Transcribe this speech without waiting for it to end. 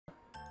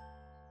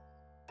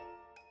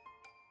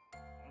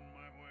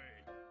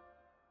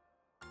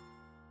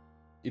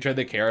You tried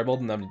the Kara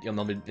build and you'll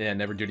never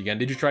do it again.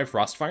 Did you try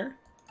Frostfire?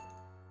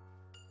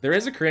 There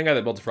is a Korean guy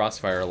that builds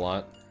Frostfire a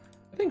lot.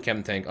 I think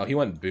Chem Tank. Oh, he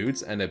went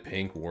boots and a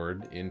pink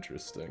ward.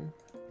 Interesting.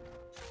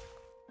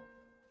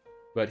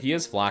 But he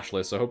is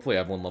flashless, so hopefully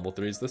Evelyn level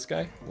 3 is this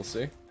guy. We'll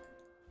see.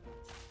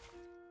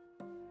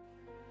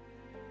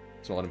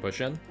 So let him push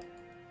in.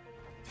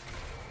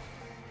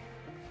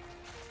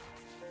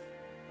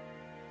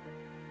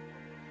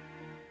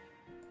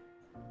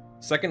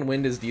 Second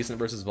Wind is decent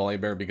versus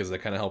Volibear because that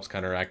kind of helps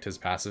counteract his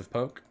passive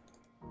poke.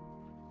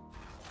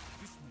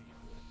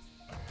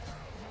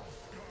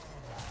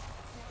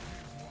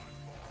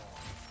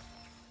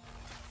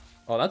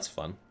 Oh, that's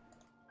fun.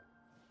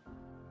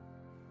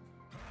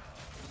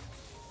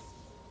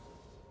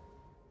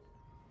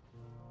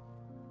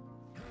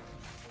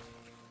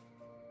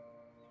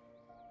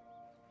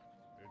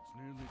 It's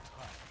nearly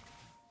time.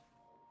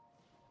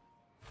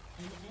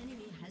 An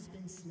enemy has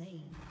been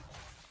slain.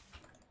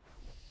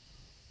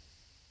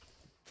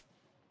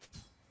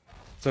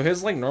 So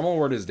his like normal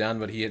ward is down,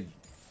 but he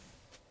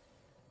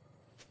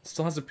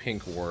still has a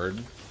pink ward.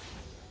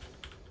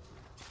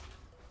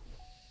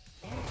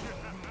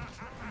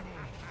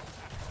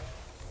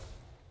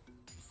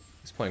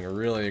 He's playing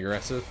really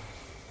aggressive.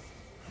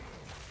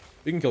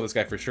 We can kill this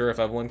guy for sure if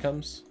Evelyn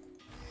comes.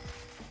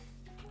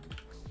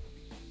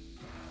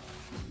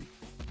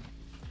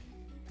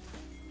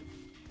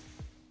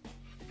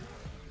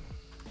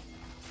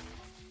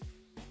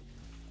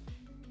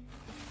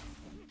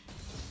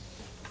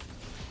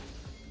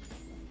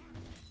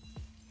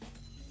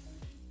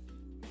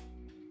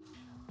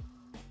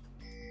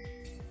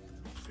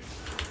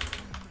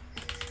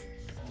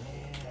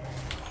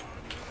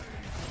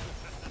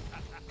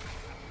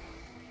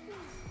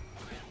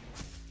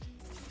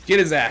 Get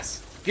his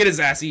ass. Get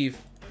his ass,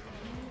 Eve.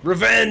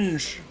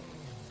 Revenge!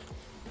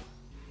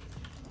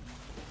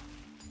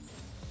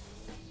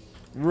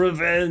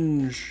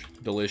 Revenge!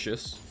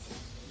 Delicious.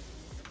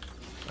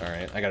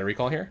 Alright, I got a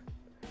recall here.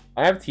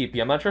 I have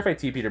TP. I'm not sure if I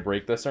TP to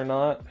break this or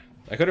not.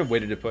 I could have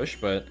waited to push,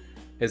 but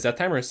his death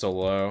timer is so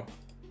low.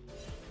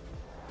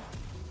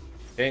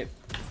 Okay.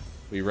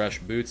 We rush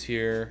boots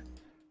here.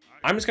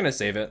 I'm just gonna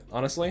save it,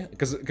 honestly.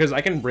 Because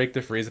I can break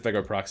the freeze if I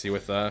go proxy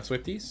with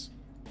Swifties.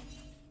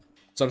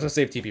 So I'm just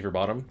gonna save TP for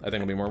bottom. I think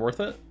it'll be more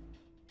worth it.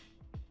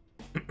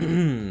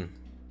 Then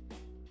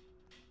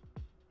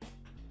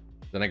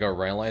I go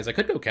Rylai's. I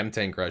could go Chem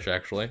Tank Crush,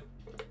 actually.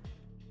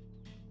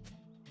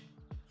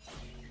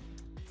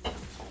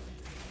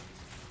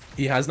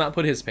 He has not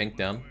put his pink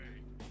down.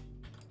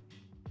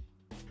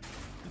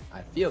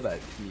 I feel that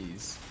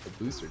he's a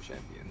booster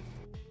champion.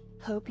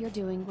 Hope you're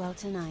doing well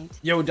tonight.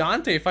 Yo,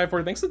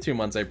 Dante54, thanks for 2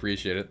 months. I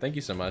appreciate it. Thank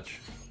you so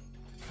much.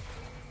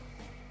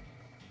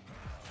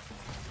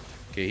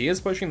 Okay, he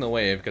is pushing the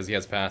wave because he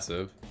has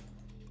passive.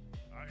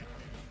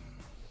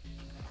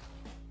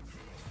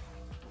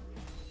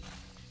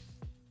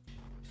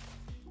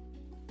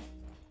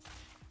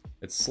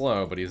 It's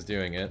slow, but he's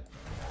doing it.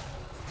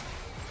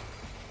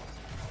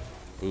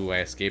 Ooh, I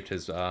escaped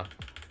his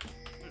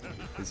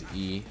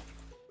E.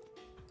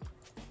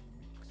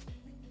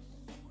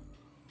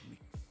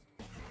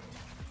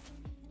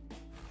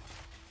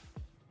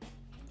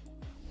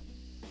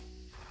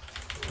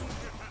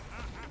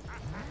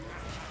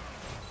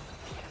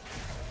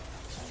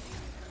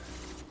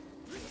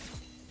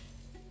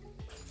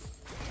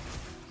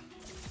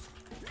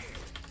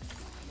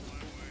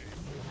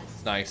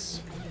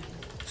 Nice.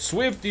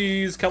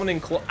 Swifties coming in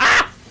close.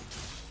 Ah!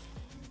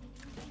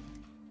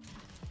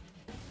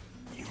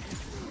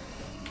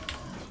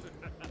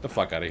 The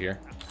fuck out of here.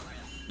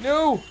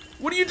 No!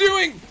 What are you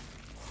doing?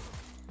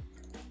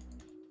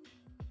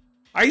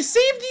 I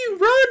saved you!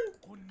 Run!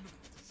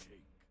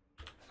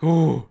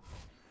 Ooh.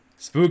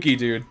 Spooky,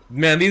 dude.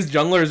 Man, these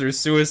junglers are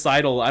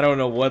suicidal. I don't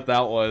know what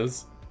that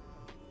was.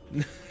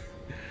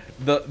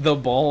 the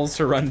balls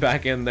to run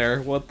back in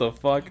there. What the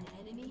fuck?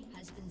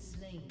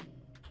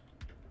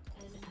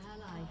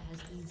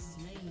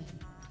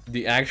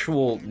 The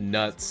actual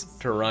nuts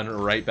to run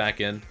right back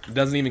in.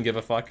 Doesn't even give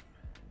a fuck.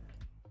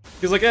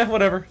 He's like, eh,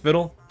 whatever,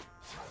 fiddle.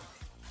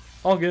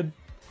 All good.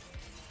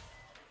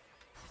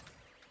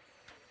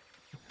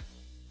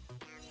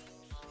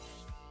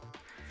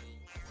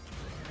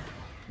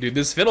 Dude,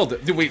 this fiddle.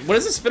 Dude, wait, what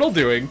is this fiddle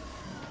doing?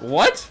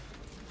 What?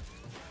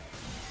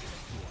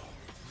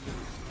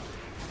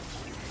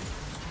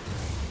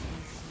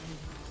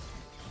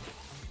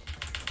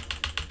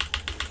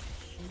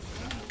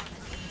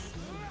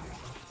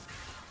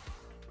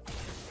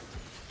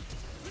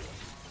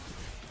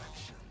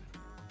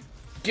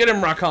 Get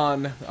him,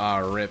 Rakan! Ah,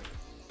 rip.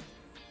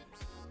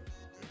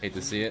 Hate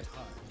to see it.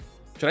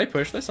 Should I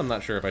push this? I'm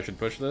not sure if I should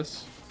push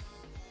this.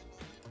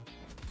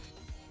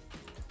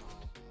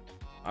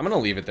 I'm gonna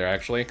leave it there,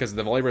 actually, because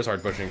the Volibear is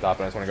hard pushing top,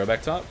 and I just want to go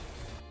back top.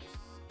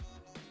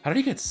 How did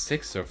he get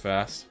 6 so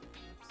fast?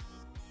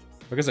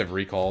 Because I've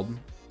recalled.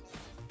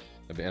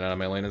 I've been out of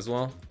my lane as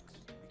well.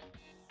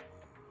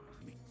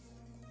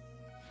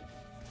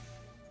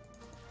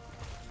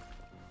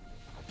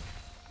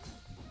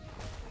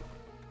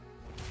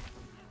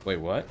 Wait,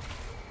 what?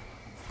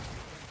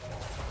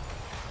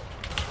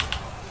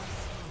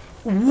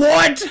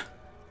 What?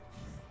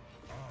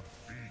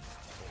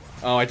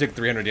 Oh, I took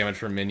 300 damage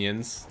from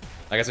minions.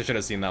 I guess I should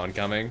have seen that one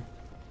coming.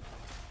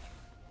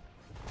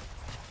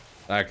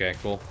 Okay,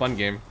 cool. Fun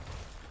game.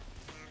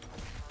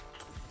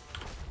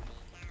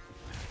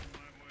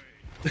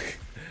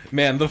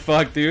 Man, the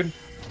fuck, dude?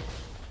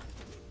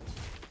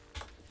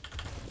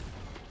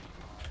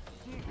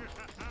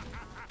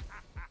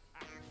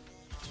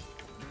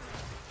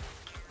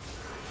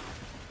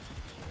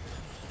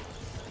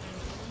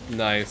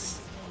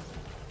 Nice.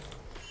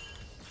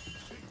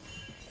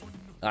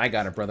 I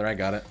got it, brother. I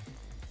got it.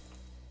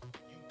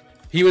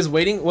 He was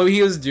waiting. What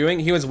he was doing,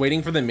 he was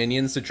waiting for the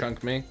minions to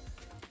chunk me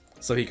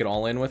so he could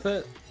all in with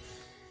it.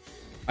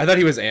 I thought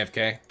he was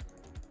AFK.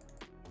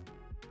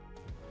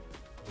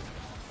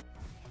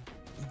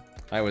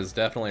 I was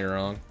definitely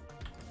wrong.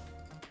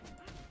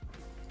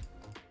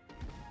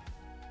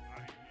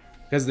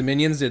 Because the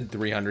minions did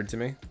 300 to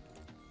me.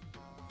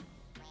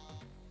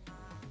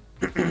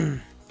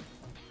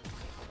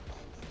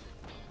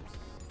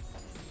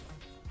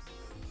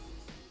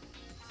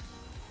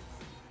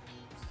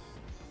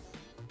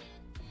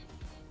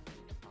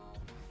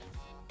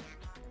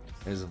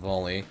 There's a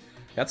volley.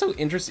 That's so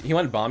interesting. He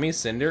went Bomby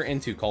Cinder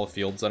into Call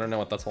Fields. I don't know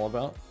what that's all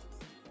about.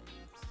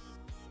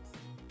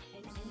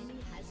 An enemy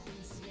has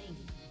been slain.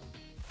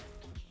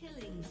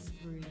 Killing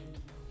spree.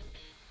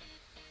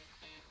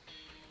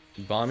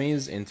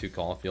 Bombies into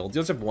Call Fields.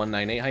 You also have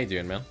 198. How you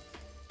doing, man?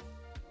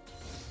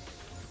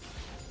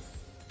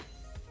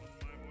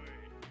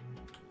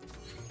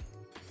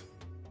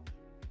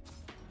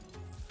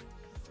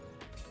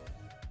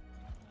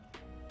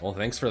 Well,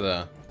 thanks for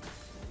the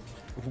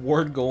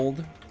ward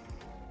gold.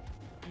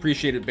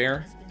 Appreciate it, Bear.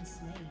 Has been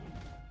slain.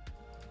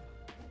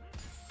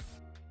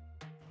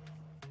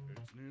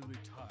 It's nearly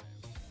time.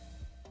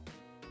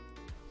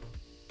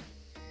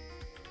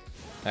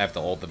 I have to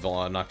ult the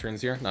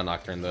Nocturnes here. Not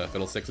Nocturne, the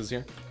Fiddlesticks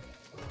here.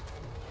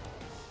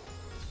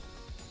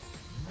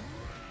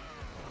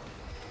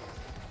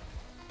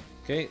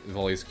 Okay,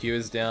 Volley's Q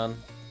is down.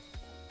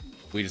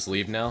 We just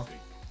leave now.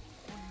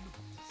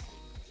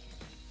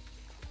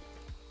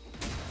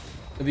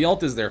 The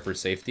ult is there for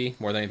safety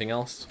more than anything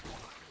else.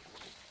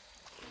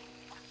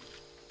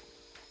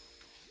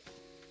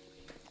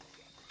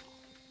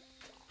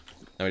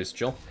 Now we just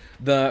chill.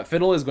 The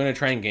Fiddle is going to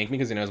try and gank me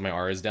because he knows my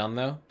R is down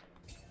though.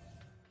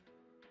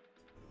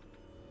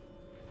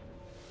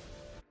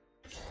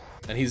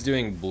 And he's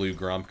doing blue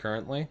Grump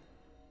currently.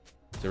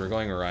 So we're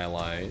going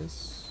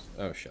Rylai's.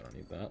 Oh shit, I don't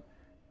need that.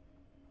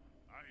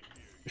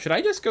 Should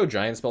I just go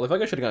Giant Spell? I feel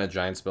like I should have gone a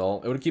Giant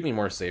Spell. It would keep me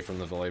more safe from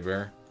the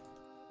Volibear.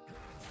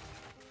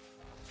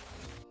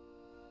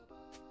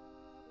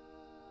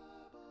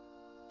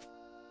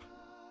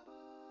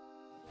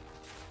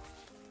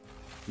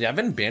 Yeah, I've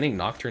been banning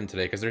Nocturne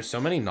today because there's so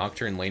many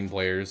Nocturne lane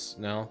players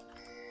now.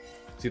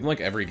 See them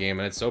like every game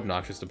and it's so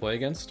obnoxious to play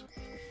against.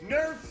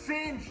 Nerf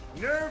Singe!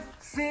 Nerf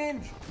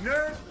Singe!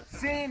 Nerf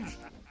Singe!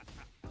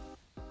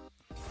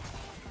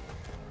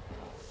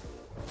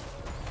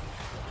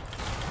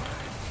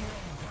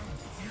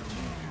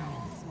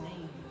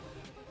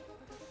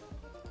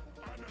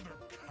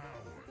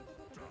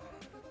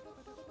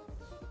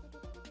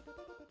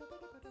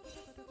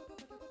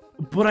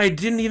 But I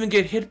didn't even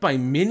get hit by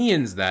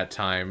minions that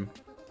time.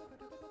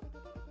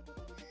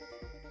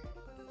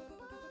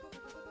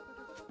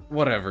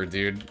 Whatever,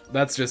 dude.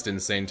 That's just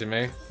insane to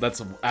me.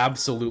 That's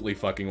absolutely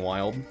fucking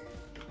wild.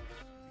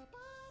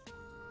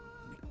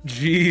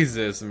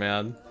 Jesus,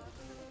 man.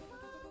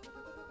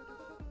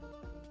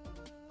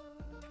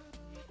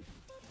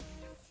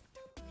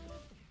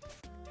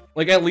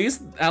 Like, at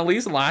least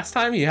last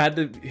time he had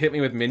to hit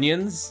me with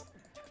minions.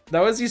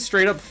 That was he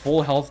straight up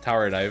full health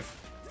tower dive.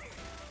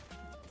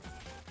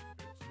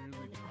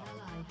 An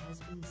ally has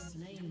been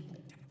slain.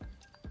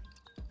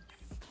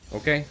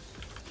 Okay.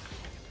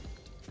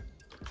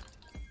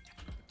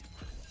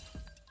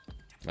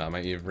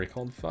 Might you have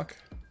recalled? Fuck.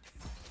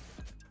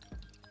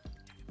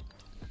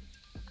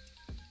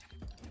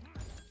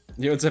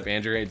 Yo, what's up,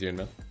 Andrew? How you doing,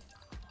 man?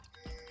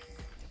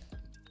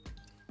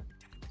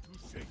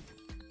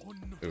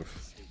 Oof.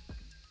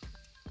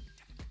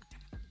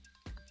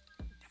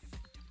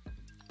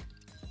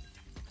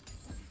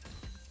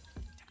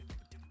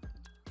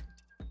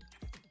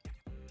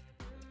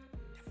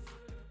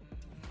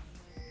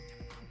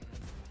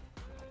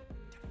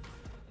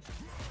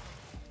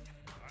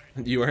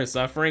 You are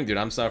suffering? Dude,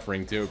 I'm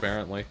suffering too,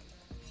 apparently.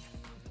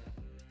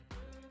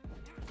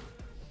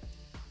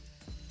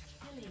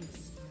 Killing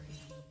spree.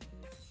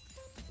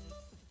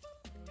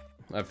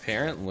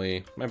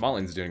 Apparently. My bot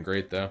lane's doing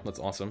great, though. That's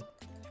awesome.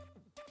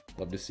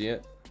 Love to see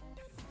it.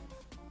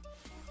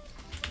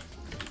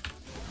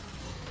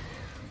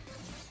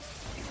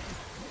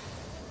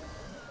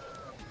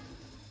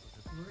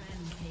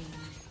 Rampage.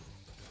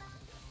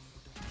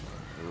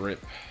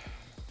 Rip.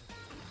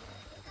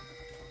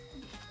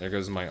 There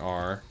goes my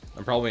R.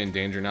 I'm probably in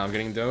danger now of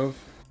getting dove.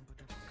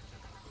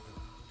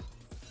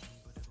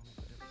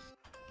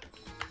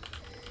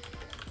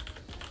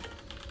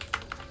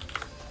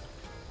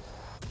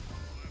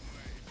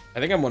 I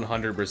think I'm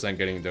 100%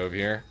 getting dove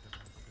here.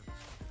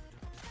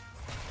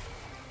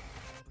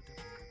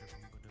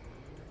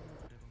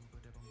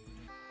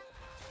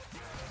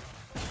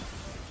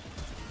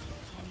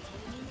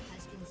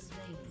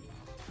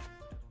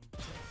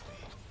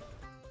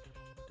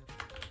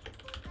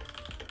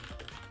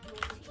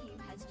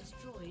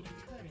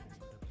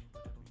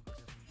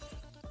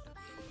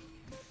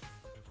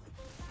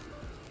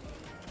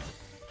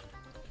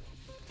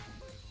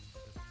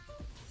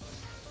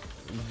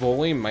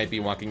 Volley might be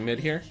walking mid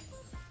here.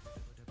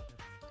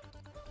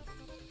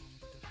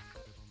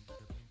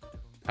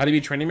 How do you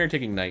be training me or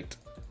taking Knight?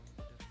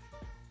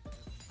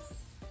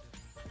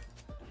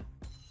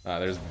 Ah,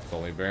 there's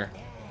VOLIBEAR.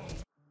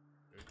 It's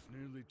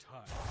nearly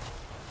time.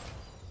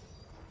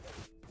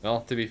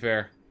 Well, to be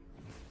fair,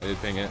 I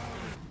did ping it.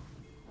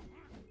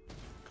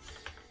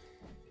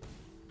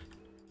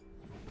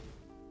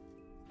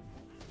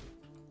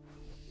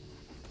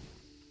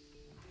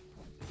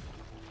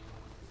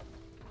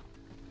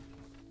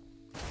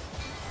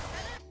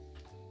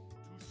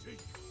 To shake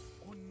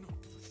or not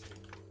to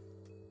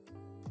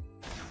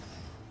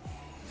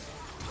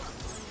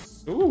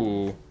shake.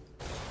 Ooh.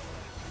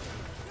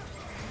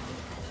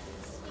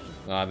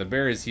 Ah, the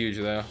bear is huge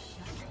though.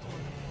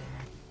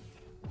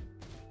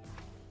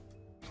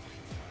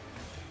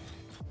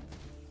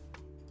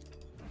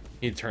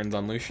 He turns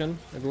on Lucian,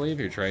 I believe.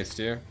 He tries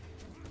to.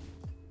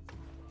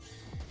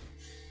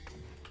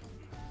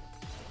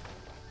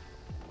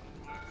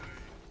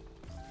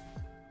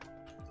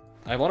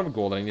 I have a lot of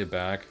gold I need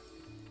back.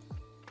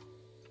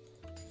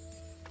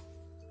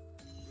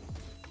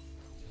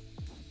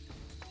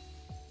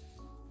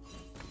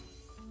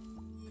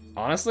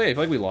 Honestly, I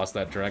feel like we lost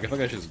that track. I feel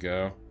like I should just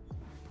go.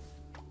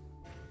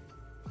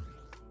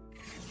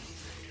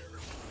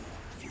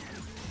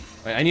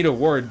 I need a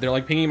ward. They're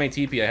like pinging my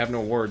TP. I have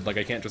no ward. Like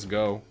I can't just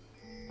go.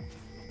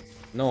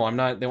 No, I'm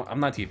not.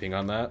 I'm not TPing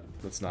on that.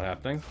 That's not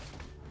happening.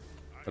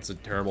 That's a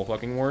terrible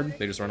fucking ward.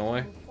 They just run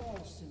away.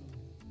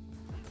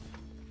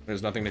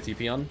 There's nothing to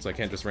TP on, so I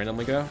can't just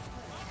randomly go.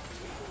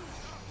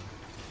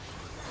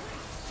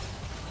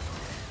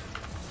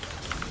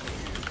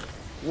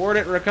 Ward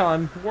it,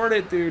 Rakan. Ward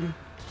it, dude.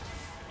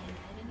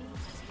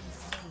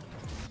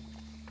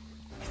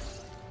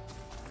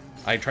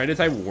 I tried to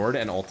type ward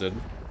and ulted.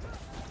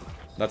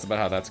 That's about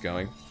how that's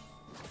going.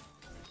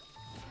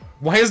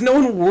 Why is no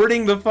one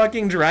warding the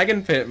fucking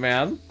dragon pit,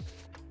 man?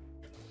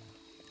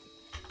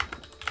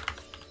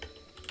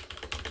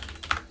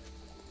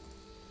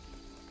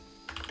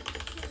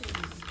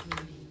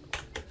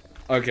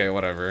 Okay,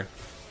 whatever.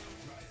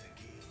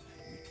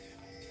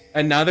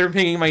 And now they're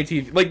pinging my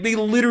TV. Like they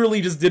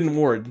literally just didn't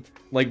ward.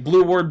 Like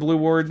blue ward, blue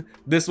ward.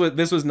 This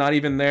was not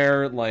even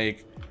there.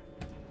 Like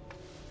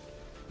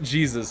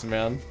Jesus,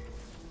 man.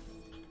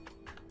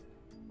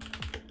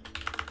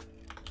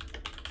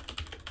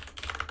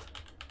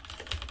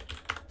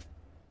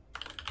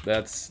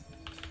 That's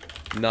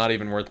not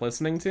even worth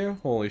listening to.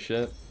 Holy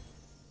shit.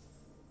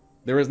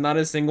 There was not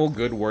a single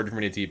good ward for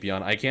me to TP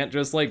on. I can't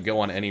just like go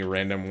on any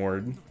random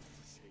ward.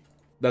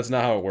 That's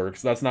not how it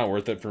works. That's not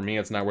worth it for me.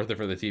 It's not worth it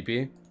for the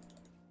TP.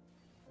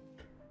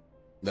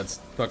 That's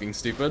fucking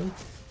stupid.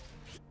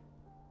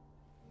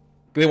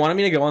 They wanted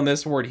me to go on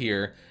this ward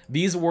here.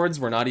 These wards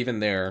were not even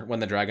there when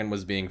the dragon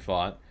was being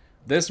fought.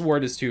 This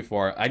ward is too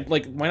far. I'd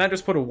like, why not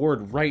just put a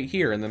ward right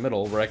here in the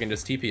middle where I can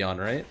just TP on,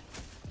 right?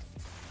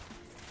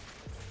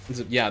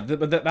 So, yeah,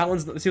 but that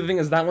one's, see the thing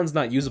is that one's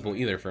not usable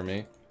either for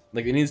me.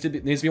 Like it needs to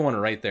be one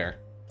right there.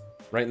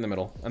 Right in the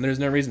middle. And there's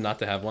no reason not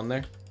to have one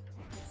there.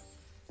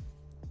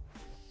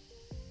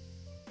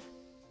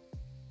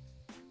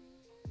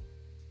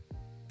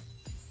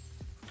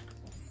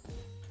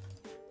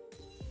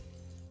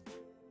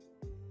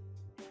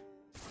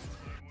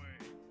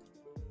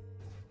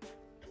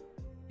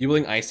 You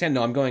willing Ice Hand?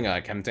 No, I'm going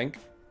Chem Tank.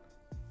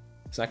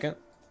 Second.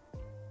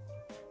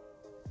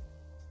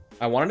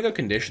 I wanted to go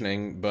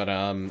Conditioning, but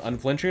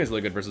Unflinching is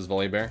really good versus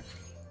VOLIBEAR.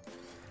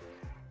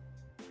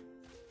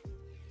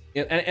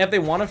 Yeah, and if they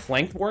want a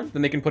flank ward,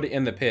 then they can put it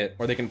in the pit,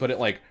 or they can put it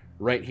like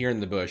right here in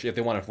the bush if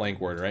they want a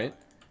flank ward, right?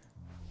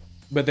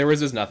 But there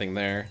was just nothing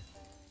there,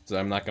 so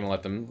I'm not gonna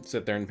let them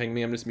sit there and ping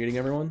me. I'm just muting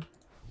everyone.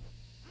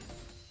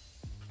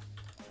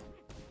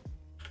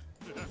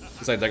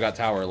 Besides, I got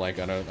tower. Like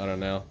I don't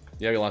know.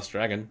 Yeah, we lost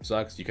dragon.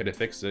 Sucks. You could have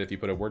fixed it if you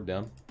put a ward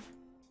down.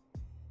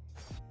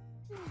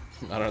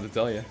 I don't know what to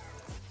tell you.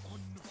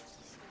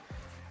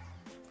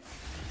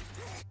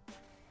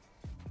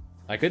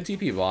 I could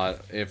TP bot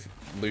if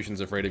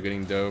Lucian's afraid of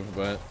getting dove,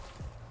 but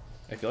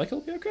I feel like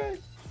he'll be okay.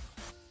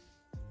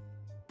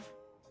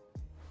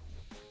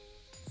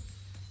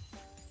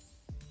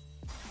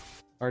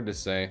 Hard to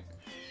say.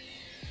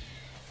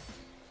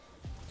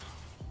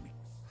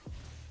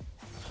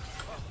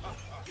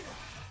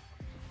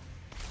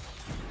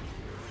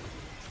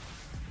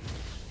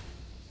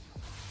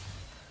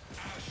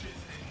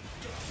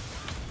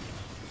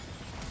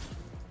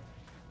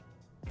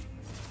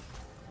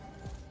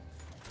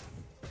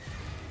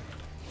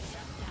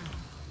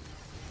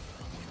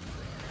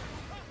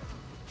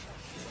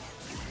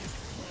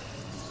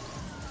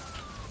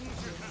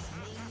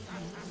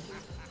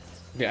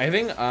 Okay, I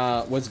think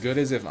what's good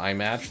is if I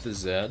match the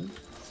Zed.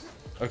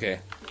 Okay.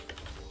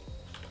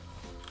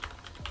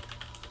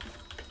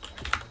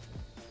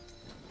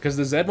 Because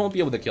the Zed won't be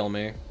able to kill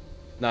me.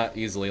 Not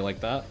easily like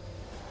that.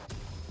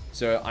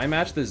 So I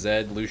match the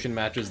Zed, Lucian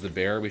matches the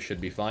bear, we should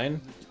be fine.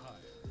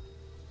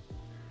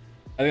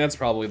 I think that's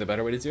probably the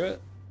better way to do it.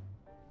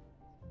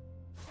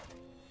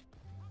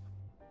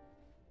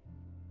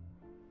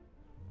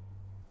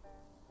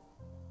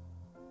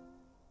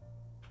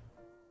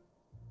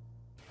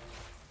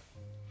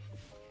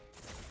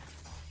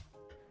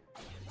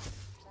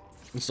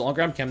 So I'll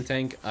grab Chem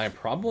Tank. I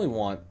probably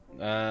want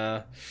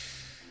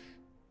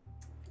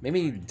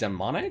maybe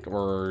Demonic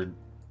or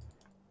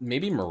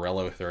maybe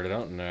Morello third. I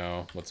don't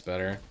know what's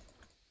better.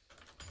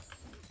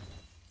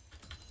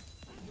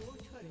 Your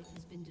turret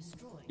has been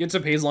destroyed. It's a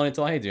pays line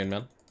until I doing,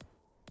 man.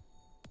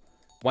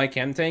 Why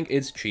Chem Tank?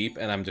 It's cheap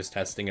and I'm just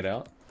testing it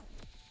out.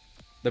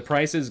 The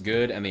price is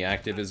good and the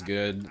active is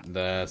good.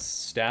 The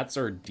stats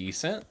are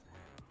decent.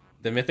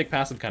 The mythic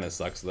passive kind of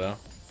sucks though.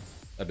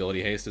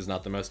 Ability haste is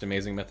not the most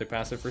amazing mythic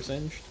passive for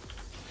Singed.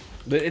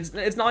 But it's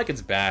not like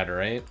it's bad,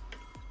 right?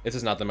 It's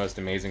just not the most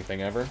amazing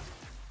thing ever.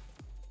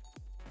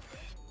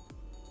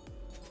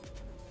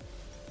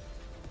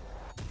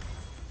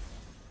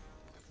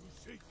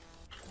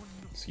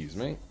 Excuse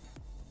me.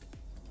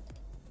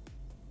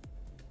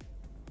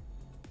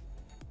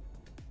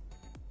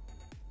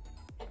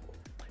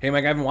 Hey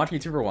Mike, I've been watching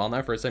YouTube for a while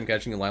now. First time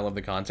catching you live, love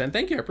the content.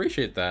 Thank you, I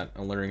appreciate that.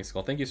 A learning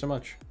skull. Thank you so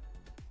much.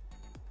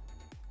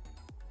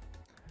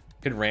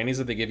 Could Randy's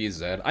if they give you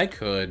Zed? I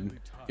could.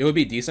 It would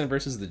be decent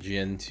versus the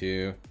Jhin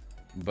too.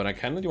 But I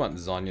kind of do want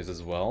Zonya's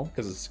as well.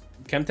 Because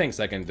Chem Tank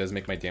second does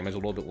make my damage a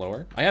little bit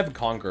lower. I have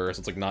Conqueror, so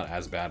it's like not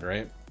as bad,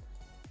 right?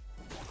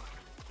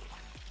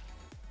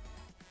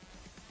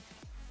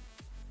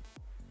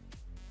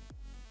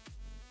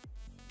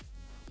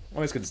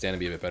 Always could stand to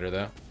be a bit better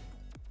though.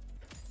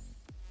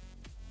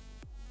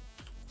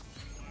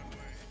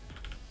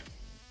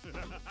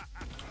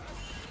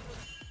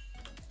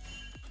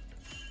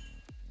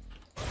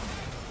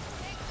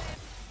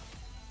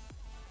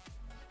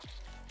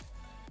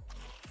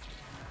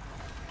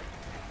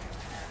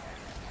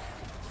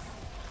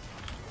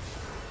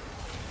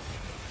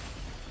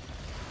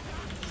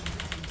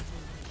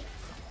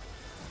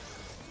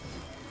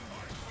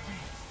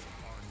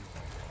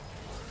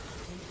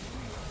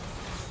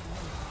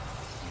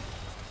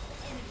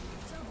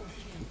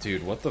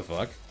 Dude, what the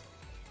fuck?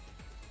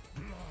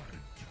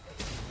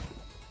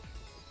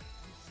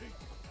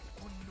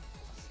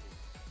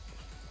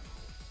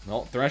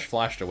 Well, Thresh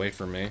flashed away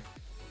from me.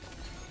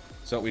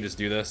 So we just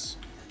do this.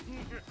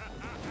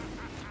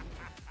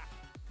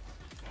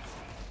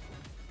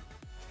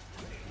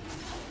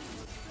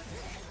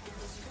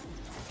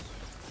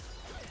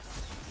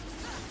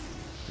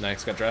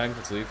 Nice, got drag.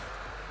 Let's leave.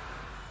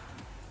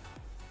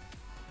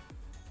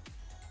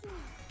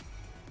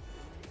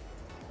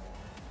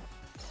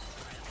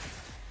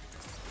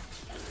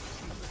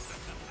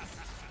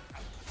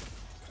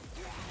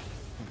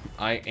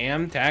 I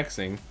am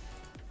taxing.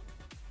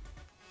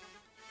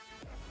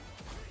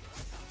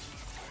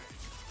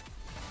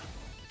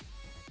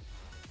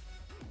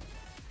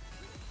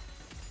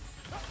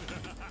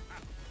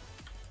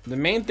 The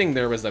main thing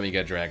there was that we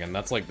get dragon.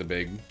 That's like the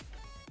big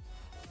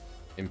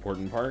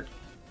important part.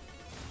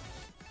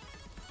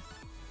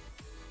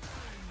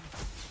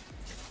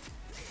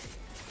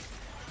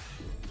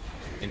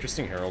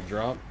 Interesting Herald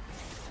drop.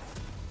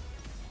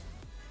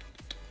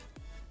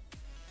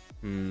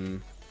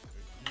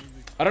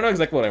 I don't know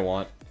exactly what I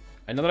want.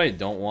 I know that I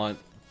don't want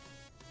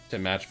to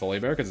match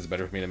VOLIBEAR because it's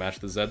better for me to match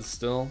the Zeds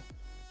still.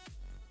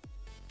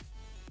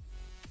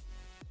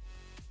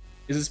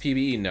 Is this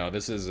PBE? No,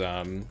 this is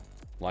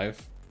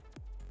live.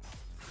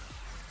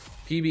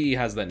 PBE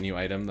has that new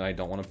item that I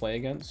don't want to play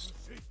against.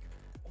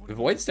 The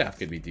Void Staff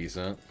could be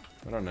decent.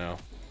 I don't know.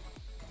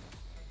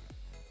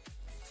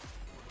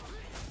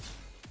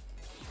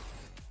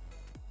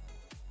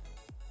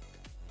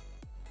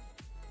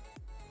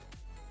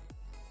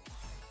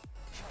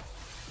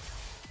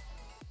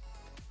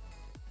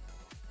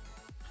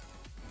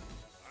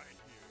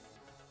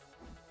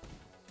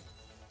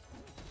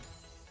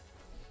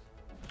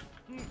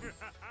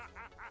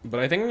 But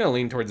I think I'm gonna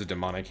lean towards a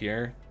demonic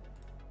here.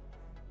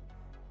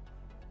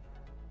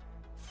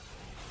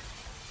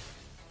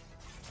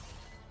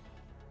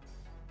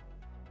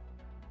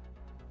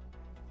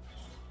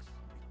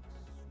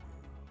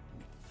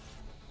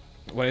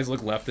 When I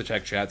look left to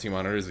check chat, 2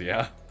 monitors,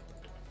 yeah.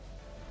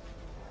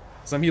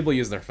 Some people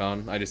use their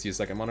phone. I just use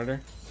second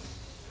monitor.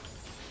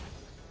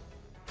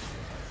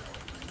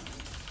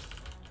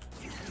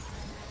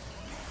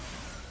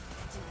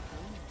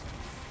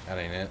 That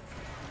ain't it.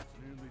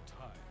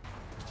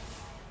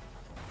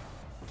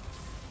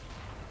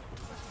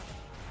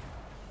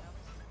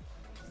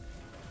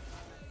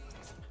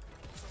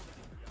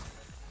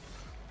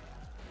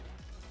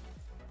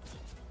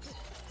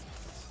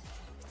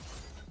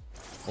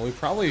 Well, we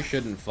probably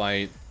shouldn't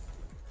fight.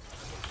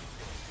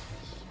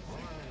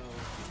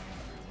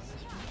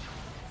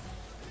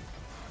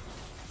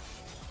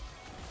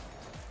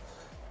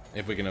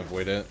 If we can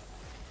avoid it.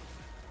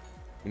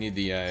 We need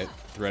the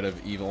threat of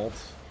Evolt.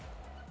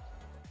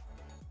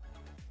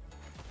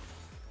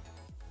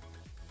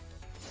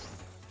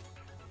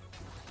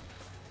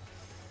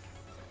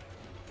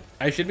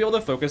 I should be able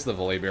to focus the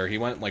VOLIBEAR. He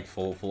went like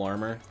full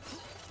armor.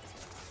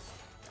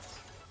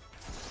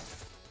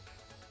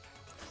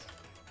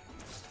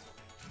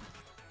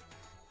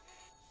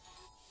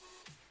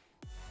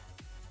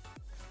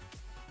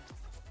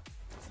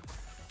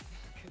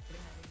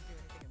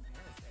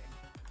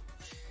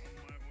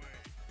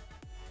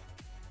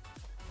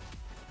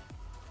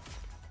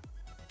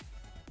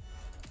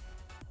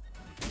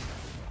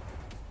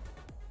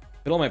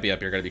 Fiddle might be up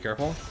here, gotta be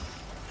careful.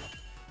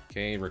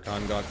 Okay,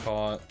 Rakan got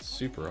caught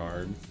super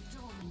hard.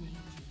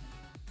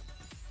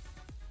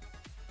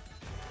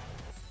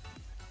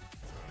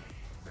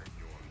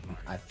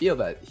 I feel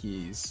that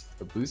he's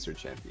a booster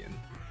champion.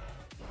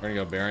 We're gonna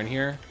go Baron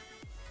here.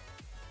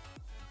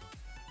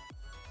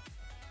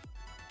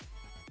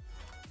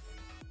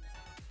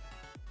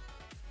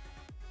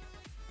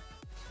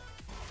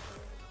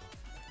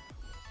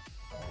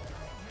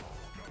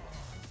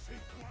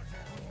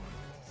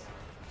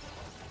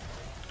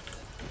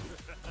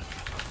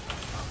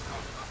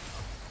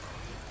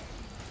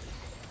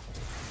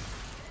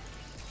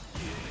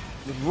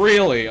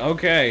 Really?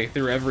 Okay,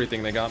 through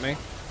everything they got me.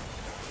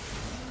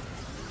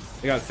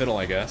 They got Fiddle,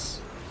 I guess.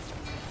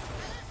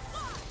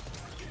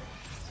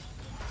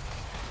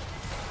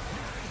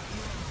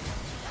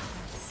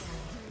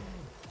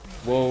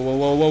 Whoa, whoa,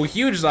 whoa, whoa,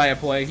 huge Xayah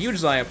play, huge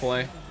Xayah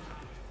play.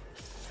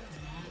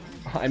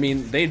 I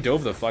mean, they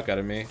dove the fuck out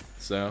of me,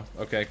 so,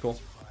 okay, cool.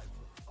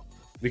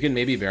 We can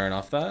maybe Baron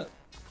off that.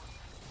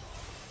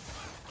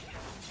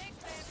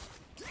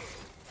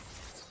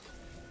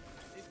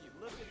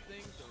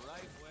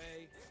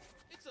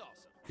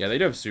 Yeah, they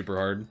dove super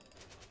hard.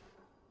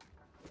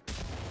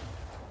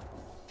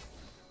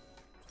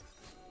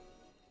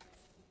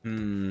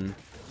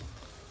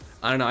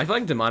 I don't know, I feel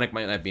like Demonic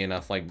might not be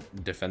enough, like,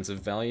 defensive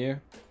value.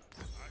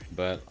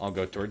 But I'll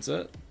go towards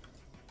it.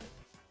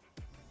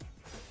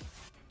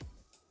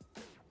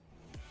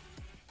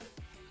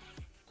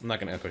 I'm not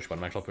gonna push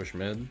bottom, actually I'll push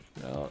mid.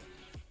 Out.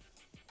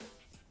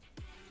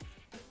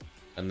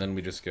 And then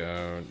we just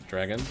go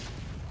Dragon.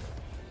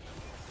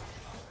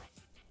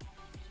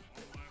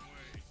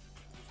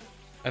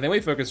 I think we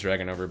focus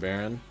Dragon over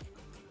Baron.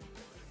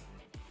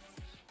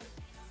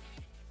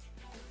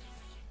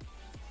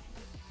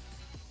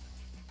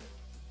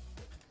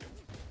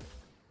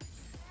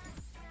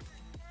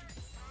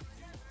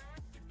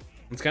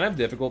 It's kind of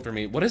difficult for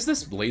me. What is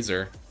this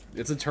laser?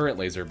 It's a turret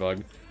laser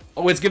bug.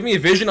 Oh, it's giving me a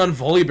vision on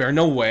VOLIBEAR.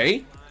 No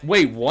way.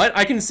 Wait, what?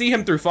 I can see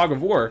him through Fog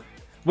of War.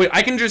 Wait,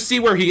 I can just see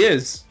where he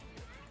is.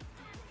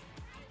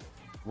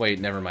 Wait,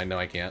 never mind. No,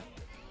 I can't.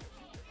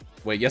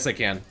 Wait, yes I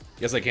can.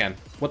 Yes I can.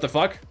 What the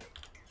fuck?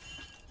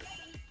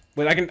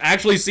 Wait, I can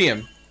actually see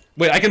him.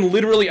 Wait, I can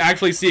literally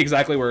actually see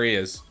exactly where he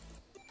is.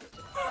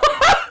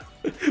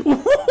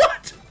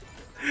 What?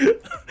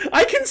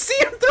 I can see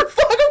him through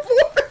Fog of War.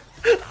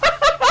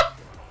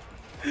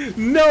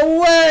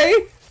 No way!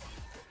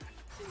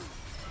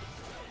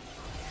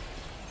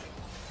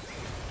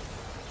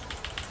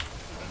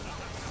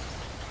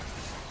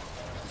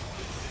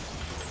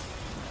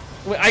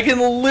 Wait, I can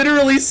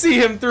literally see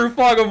him through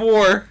Fog of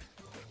War.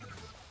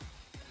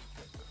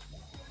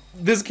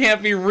 This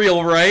can't be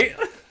real, right?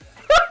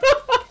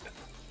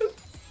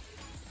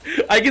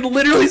 I can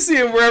literally see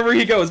him wherever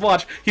he goes.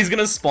 Watch, he's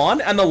gonna spawn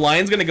and the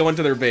lion's gonna go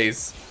into their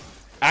base.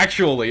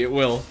 Actually, it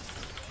will.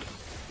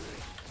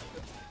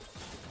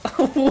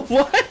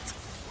 What?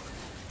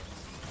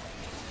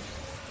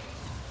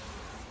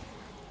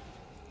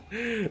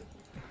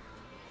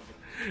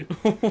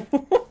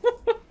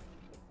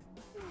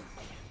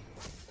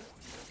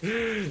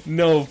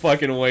 No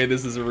fucking way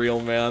this is real,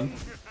 man.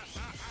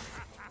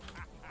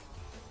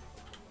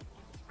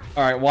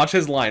 Alright, watch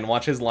his line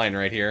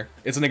right here.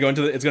 It's gonna go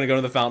into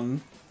the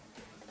fountain.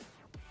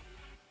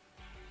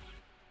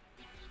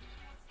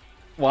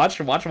 Watch.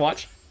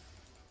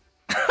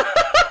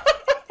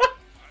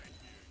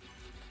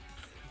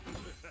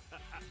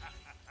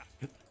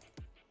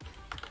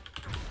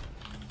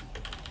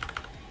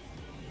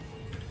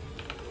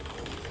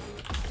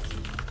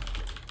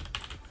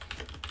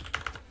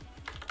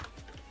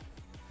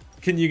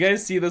 Can you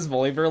guys see this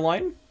VOLIBEAR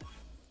line?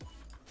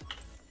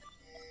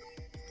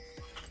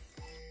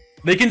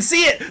 They can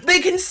see it! They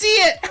can see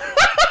it!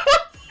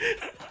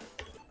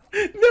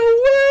 No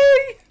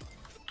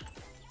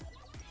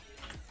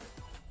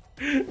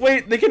way!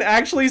 Wait, they can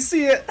actually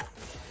see it!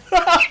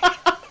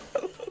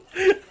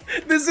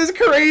 This is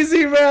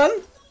crazy,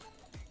 man!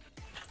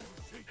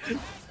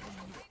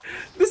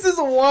 This is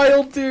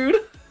wild, dude!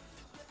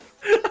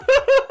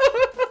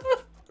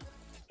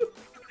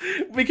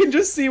 We can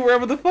just see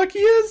wherever the fuck he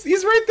is.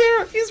 He's right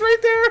there. He's right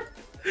there.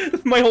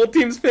 My whole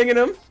team's pinging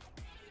him.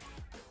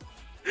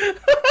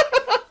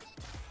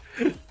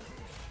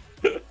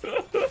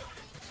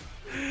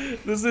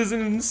 This is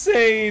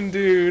insane,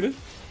 dude.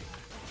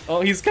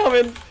 Oh, he's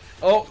coming.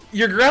 Oh,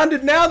 you're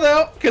grounded now,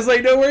 though, because I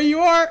know where you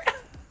are.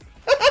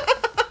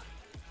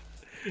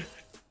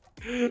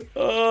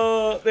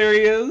 Oh, there he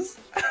is.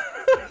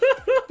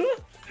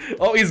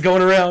 Oh, he's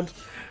going around.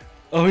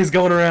 Oh, he's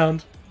going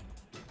around.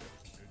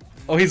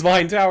 Oh, he's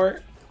behind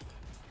tower.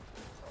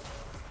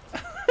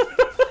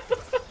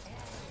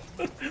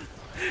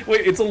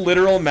 Wait, it's a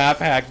literal map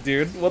hack,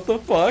 dude. What the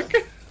fuck?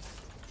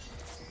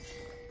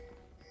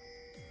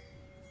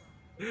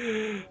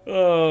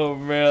 Oh,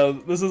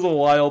 man. This is a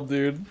wild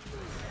dude.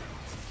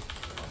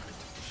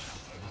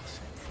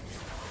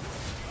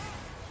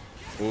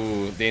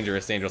 Ooh,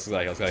 dangerous. Let's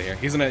get out of here.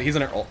 He's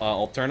in an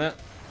alternate.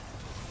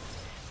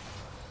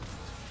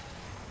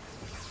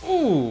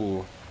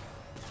 Ooh.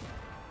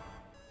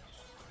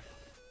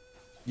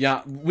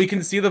 Yeah, we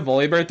can see the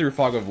Volibear through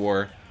Fog of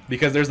War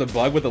because there's a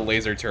bug with the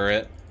laser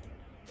turret,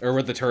 or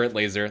with the turret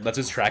laser that's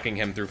just tracking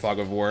him through Fog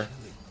of War,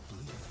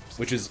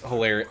 which is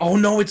hilarious. Oh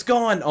no, it's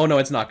gone! Oh no,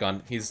 it's not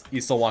gone. He's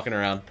still walking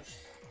around.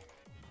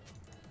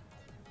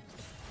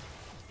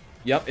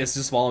 Yep, it's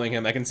just following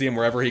him. I can see him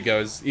wherever he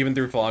goes, even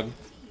through fog.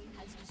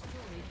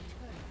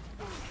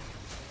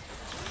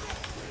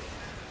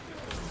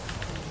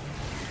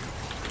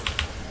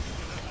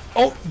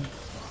 Oh!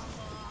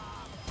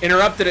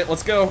 Interrupted it,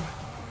 let's go.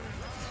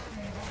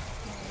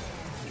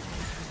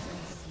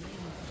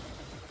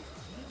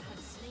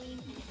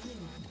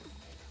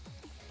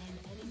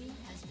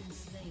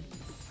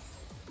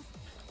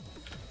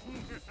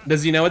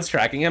 Does he know it's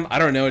tracking him? I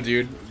don't know,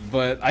 dude.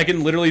 But I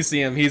can literally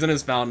see him. He's in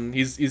his fountain.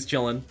 He's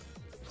chilling.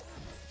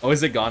 Oh,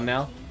 is it gone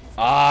now?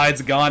 Ah,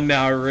 it's gone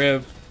now,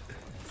 rip.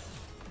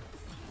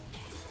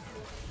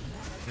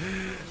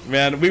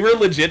 Man, we were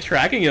legit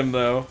tracking him,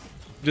 though.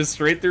 Just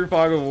straight through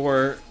Fog of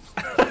War.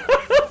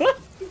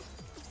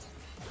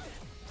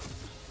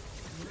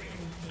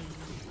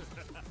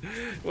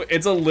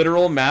 It's a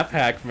literal map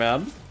hack,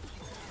 man.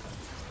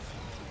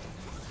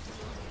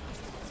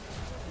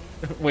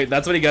 Wait,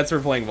 that's what he gets for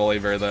playing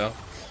Volibear, though.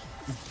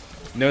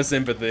 No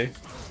sympathy.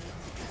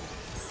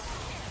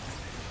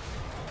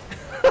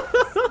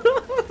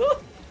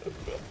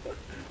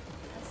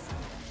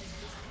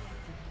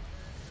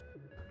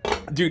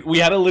 Dude, we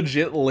had a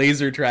legit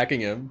laser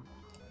tracking him.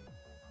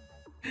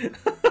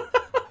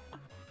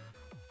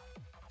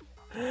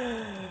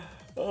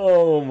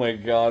 Oh my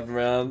god,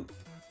 man.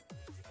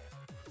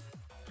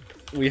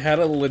 We had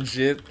a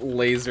legit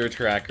laser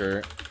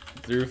tracker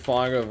through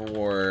Fog of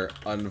War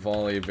on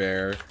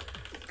Volibear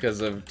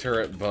because of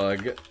turret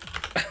bug.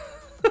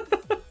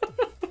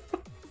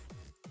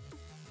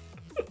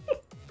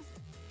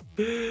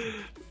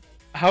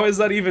 How is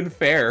that even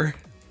fair?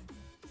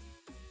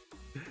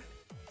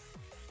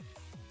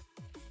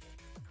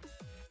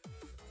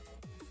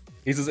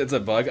 He says it's a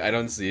bug, I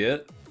don't see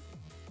it.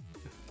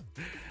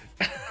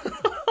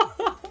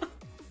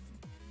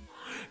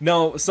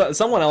 No,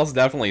 someone else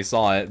definitely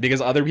saw it,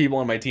 because other people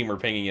on my team were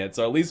pinging it,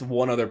 so at least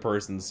one other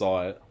person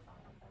saw it.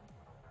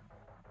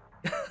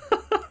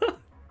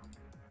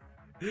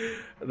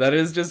 That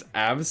is just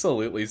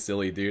absolutely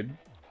silly, dude.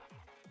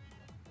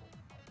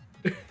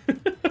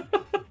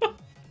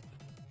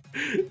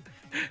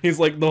 He's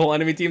like, the whole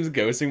enemy team's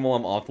ghosting while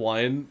I'm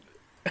offline.